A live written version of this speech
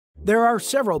There are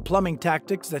several plumbing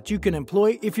tactics that you can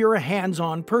employ if you're a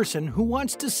hands-on person who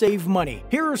wants to save money.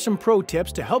 Here are some pro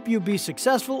tips to help you be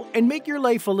successful and make your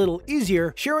life a little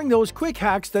easier, sharing those quick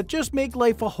hacks that just make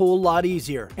life a whole lot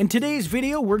easier. In today's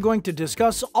video, we're going to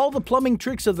discuss all the plumbing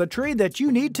tricks of the trade that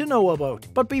you need to know about.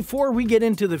 But before we get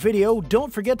into the video,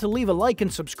 don't forget to leave a like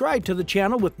and subscribe to the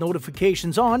channel with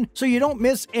notifications on so you don't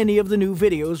miss any of the new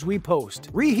videos we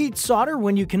post. Reheat solder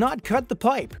when you cannot cut the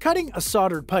pipe. Cutting a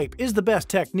soldered pipe is the best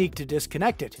technique to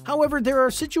disconnect it. However, there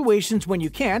are situations when you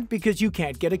can't because you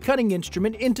can't get a cutting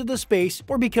instrument into the space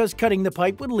or because cutting the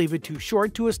pipe would leave it too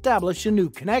short to establish a new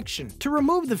connection. To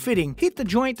remove the fitting, heat the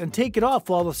joint and take it off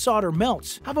while the solder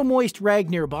melts. Have a moist rag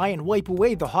nearby and wipe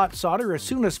away the hot solder as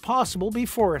soon as possible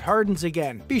before it hardens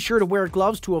again. Be sure to wear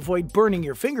gloves to avoid burning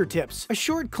your fingertips. A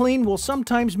short clean will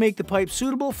sometimes make the pipe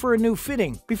suitable for a new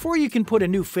fitting. Before you can put a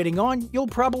new fitting on, you'll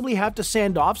probably have to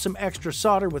sand off some extra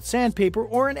solder with sandpaper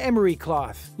or an emery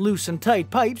cloth. Loosen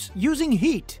tight pipes using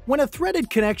heat. When a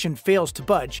threaded connection fails to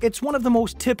budge, it's one of the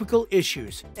most typical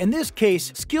issues. In this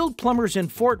case, skilled plumbers in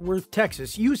Fort Worth,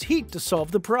 Texas use heat to solve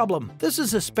the problem. This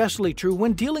is especially true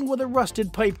when dealing with a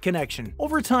rusted pipe connection.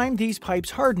 Over time, these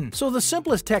pipes harden, so the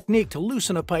simplest technique to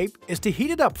loosen a pipe is to heat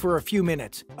it up for a few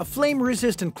minutes. A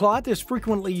flame-resistant cloth is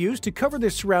frequently used to cover the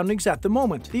surroundings at the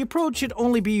moment. The approach should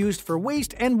only be used for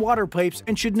waste and water pipes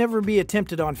and should never be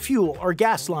attempted on fuel or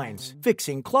gas lines.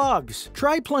 Fixing clogs.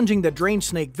 Try plunging the drain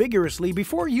snake vigorously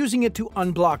before using it to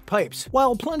unblock pipes.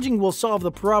 While plunging will solve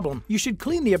the problem, you should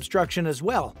clean the obstruction as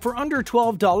well. For under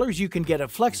 $12, you can get a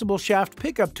flexible shaft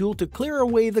pickup tool to clear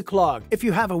away the clog. If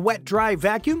you have a wet-dry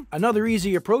vacuum, another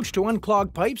easy approach to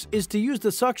unclog pipes is to use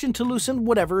the suction to loosen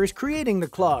whatever is creating the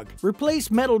clog.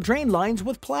 Replace metal drain lines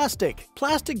with plastic.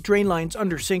 Plastic drain lines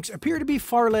under sinks appear to be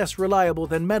far less reliable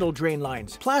than metal drain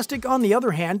lines. Plastic, on the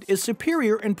other hand, is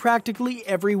superior in practically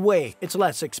every way. It's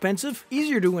less expensive,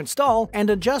 easier to install, and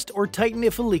adjust or tighten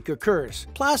if a leak occurs.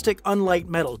 Plastic, unlike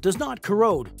metal, does not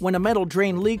corrode. When a metal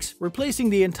drain leaks, replacing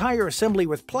the entire assembly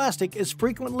with plastic is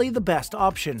frequently the best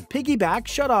option. Piggyback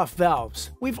shutoff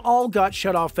valves. We've all got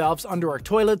shutoff valves under our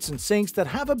toilets and sinks that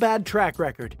have a bad track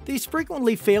record. These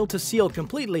frequently fail to seal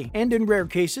completely, and in rare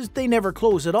cases, they never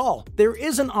close at all. There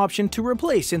is an option to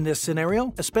replace in this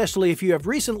scenario, especially if you have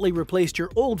recently replaced your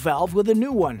old valve with a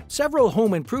new one. Several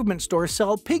home improvement stores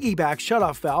sell piggyback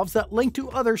shutoff valves that link to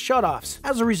other shutoffs.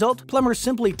 As a result, plumbers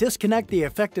simply disconnect the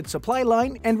affected supply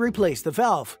line and replace the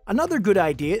valve. Another good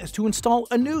idea is to install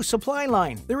a new supply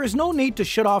line. There is no need to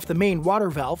shut off the main water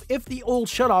valve if the old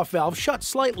shutoff valve shuts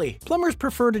slightly. Plumbers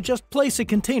prefer to just place a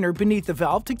container beneath the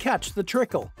valve to catch the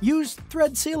trickle. Use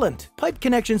thread sealant. Pipe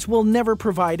connections will never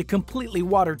provide a completely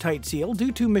watertight seal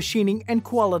due to machining and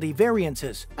quality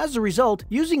variances. As a result,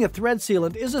 using a thread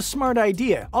sealant is a smart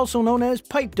idea, also known as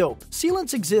pipe dope.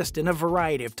 Sealants exist in a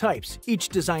variety of types, each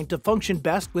designed to function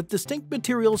best with distinct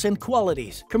materials and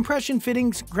qualities. Compression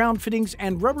fittings, ground fittings,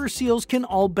 and rubber seals can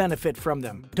all benefit from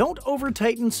them. Don't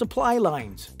over-tighten supply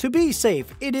lines. To be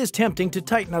safe, it is tempting to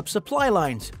tighten up supply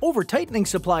lines. Over-tightening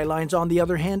supply lines, on the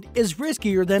other hand, is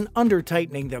riskier than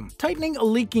under-tightening them. Tightening a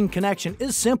leaking connection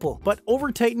is simple, but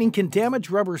over-tightening can damage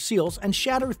rubber seals and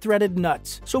shatter threaded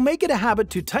nuts. So make it a habit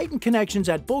to tighten connections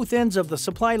at both ends of the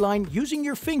supply line using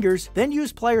your fingers, then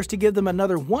use pliers to give them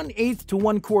another 1/8 to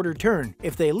 1/4 turn.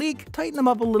 If they leak, tighten them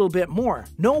up a little bit more.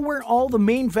 Know where all the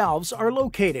main valves are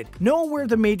located. Know where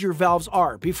the major valves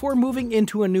are before moving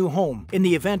into a new home. In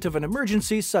the event of an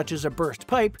emergency such as a burst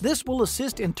pipe, this will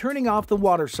assist in turning off the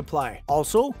water supply.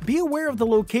 Also, be aware of the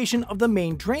location of the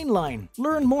main drain line.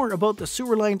 Learn more about the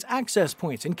sewer line's access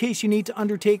points in case you need to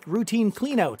undertake routine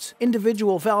cleanouts.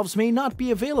 Individual valves may not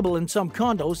be available in some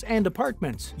condos and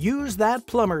apartments. Use that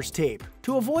plumber's tape.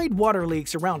 To avoid water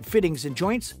leaks around fittings and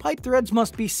joints, pipe threads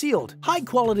must be sealed.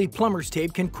 High-quality plumber's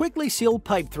tape can quickly seal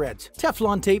pipe threads.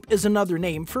 Teflon tape is another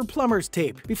name for plumber's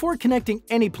tape. Before connecting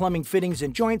any plumbing fittings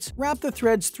and joints, wrap the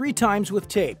threads 3 times with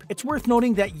tape. It's worth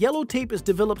noting that yellow tape is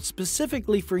developed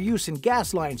specifically for use in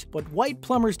gas lines, but white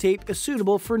plumber's tape is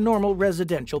suitable for normal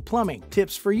residential plumbing.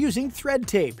 Tips for using thread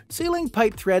tape. Sealing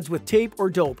pipe threads with tape or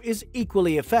dope is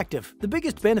equally effective. The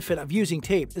biggest benefit of using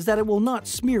tape is that it will not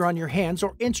smear on your hands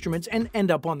or instruments and end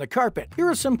up on the carpet. Here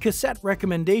are some cassette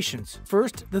recommendations.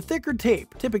 First, the thicker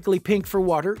tape, typically pink for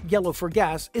water, yellow for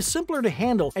gas, is simpler to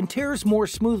handle and tears more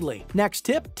smoothly. Next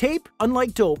tip, tape,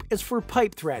 unlike dope, is for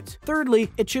pipe threads. Thirdly,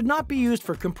 it should not be used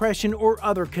for compression or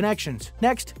other connections.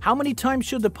 Next, how many times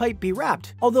should the pipe be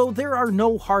wrapped? Although there are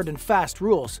no hard and fast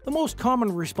rules, the most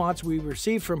common response we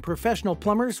received from professional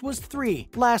plumbers was 3.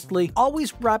 Lastly,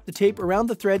 always wrap the tape around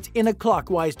the threads in a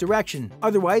clockwise direction.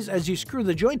 Otherwise, as you screw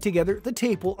the joint together, the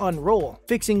tape will unroll. hole.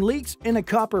 Fixing leaks in a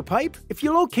copper pipe? If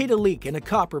you locate a leak in a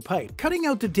copper pipe, cutting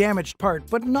out the damaged part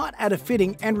but not at a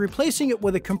fitting and replacing it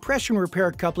with a compression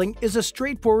repair coupling is a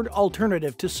straightforward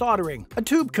alternative to soldering. A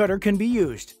tube cutter can be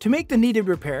used. To make the needed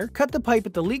repair, cut the pipe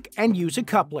at the leak and use a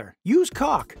coupler. Use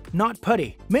caulk, not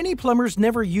putty. Many plumbers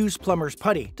never use plumber's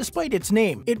putty, despite its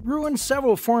name. It ruins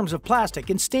several forms of plastic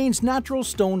and stains natural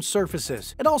stone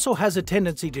surfaces. It also has a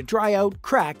tendency to dry out,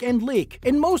 crack, and leak.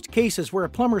 In most cases where a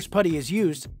plumber's putty is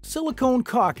used, silicone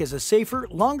caulk is a safer,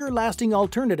 longer-lasting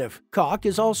alternative. Caulk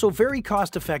is also very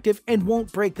cost-effective and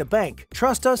won't break the bank.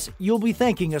 Trust us, you'll be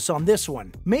thanking us on this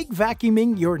one. Make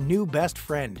vacuuming your new best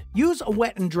friend. Use a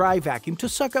wet and dry vacuum to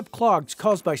suck up clogs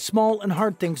caused by small and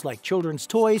hard things like children's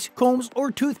toys, combs,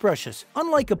 or toothbrushes.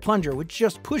 Unlike a plunger which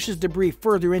just pushes debris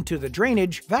further into the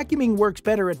drainage, vacuuming works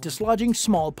better at dislodging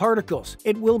small particles.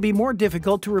 It will be more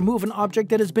difficult to remove an object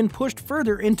that has been pushed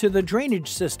further into the drainage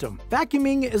system.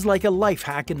 Vacuuming is like a life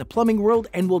hack in the plumbing world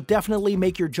and will definitely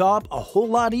make your job a whole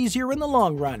lot easier in the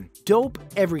long run. Dope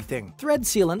everything. Thread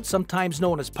sealant, sometimes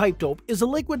known as pipe dope, is a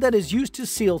liquid that is used to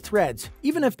seal threads.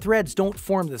 Even if threads don't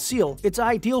form the seal, it's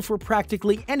ideal for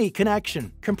practically any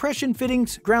connection. Compression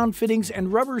fittings, ground fittings,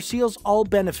 and rubber seals all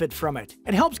benefit from it.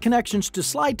 It helps connections to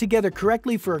slide together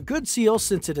correctly for a good seal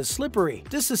since it is slippery.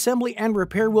 Disassembly and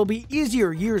repair will be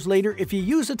easier years later if you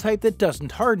use a type that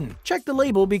doesn't harden. Check the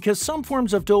label because some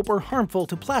forms of dope are harmful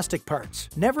to plastic parts.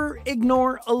 Never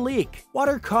ignore a leak.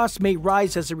 Water costs may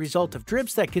rise as a result of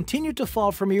drips that continue to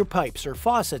fall from your pipes or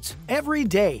faucets. Every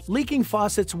day, leaking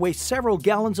faucets waste several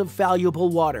gallons of valuable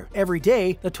water. Every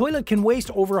day, the toilet can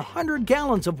waste over 100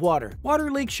 gallons of water.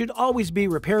 Water leaks should always be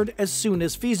repaired as soon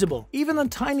as feasible. Even the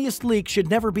tiniest leak should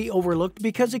never be overlooked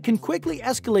because it can quickly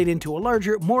escalate into a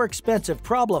larger, more expensive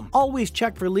problem. Always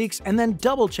check for leaks and then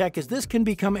double check, as this can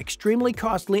become extremely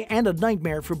costly and a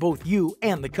nightmare for both you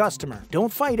and the customer.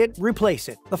 Don't fight it, replace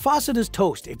it. The faucet is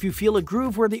toast if you feel a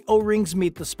groove where the O-rings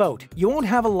meet the spout. You won't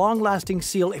have a long-lasting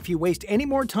seal if you waste any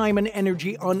more time and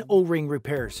energy on O-ring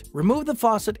repairs. Remove the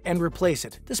faucet and replace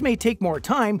it. This may take more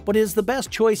time, but is the best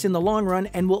choice in the long run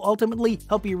and will ultimately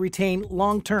help you retain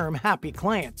long-term happy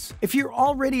clients. If you're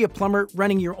already a plumber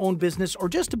running your own business or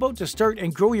just about to start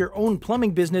and grow your own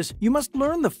plumbing business, you must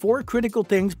learn the 4 critical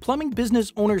things plumbing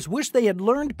business owners wish they had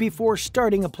learned before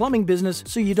starting a plumbing business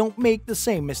so you don't make the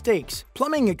same mistakes.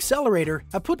 Plumbing Accelerator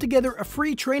have put together a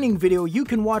free training video you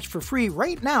can watch for free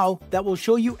right now that will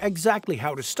show you exactly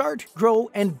how to start, grow,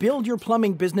 and build your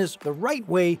plumbing business the right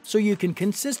way so you can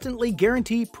consistently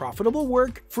guarantee profitable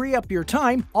work, free up your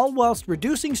time, all whilst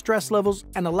reducing stress levels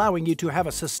and allowing you to have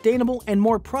a sustainable and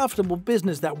more profitable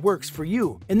business that works for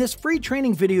you. In this free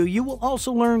training video, you will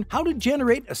also learn how to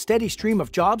generate a steady stream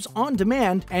of jobs on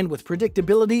demand and with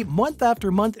predictability month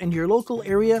after month in your local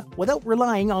area without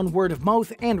relying on word of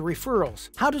mouth and referrals.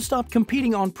 How to stop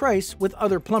competing on price with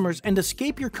other plumbers and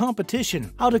escape your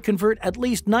competition. How to convert at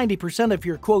least 90% of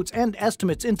your quotes and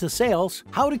estimates into sales.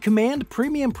 How to command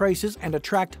premium prices and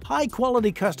attract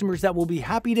high-quality customers that will be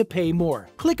happy to pay more.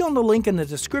 Click on the link in the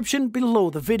description below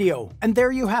the video. And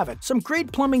there you have it, some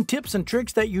great plumbing tips and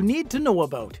tricks that you need to know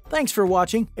about. Thanks for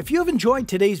watching. If you have enjoyed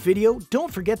today's video,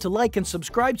 don't forget to like and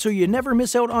subscribe so you never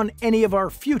miss out on any of our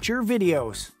future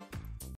videos.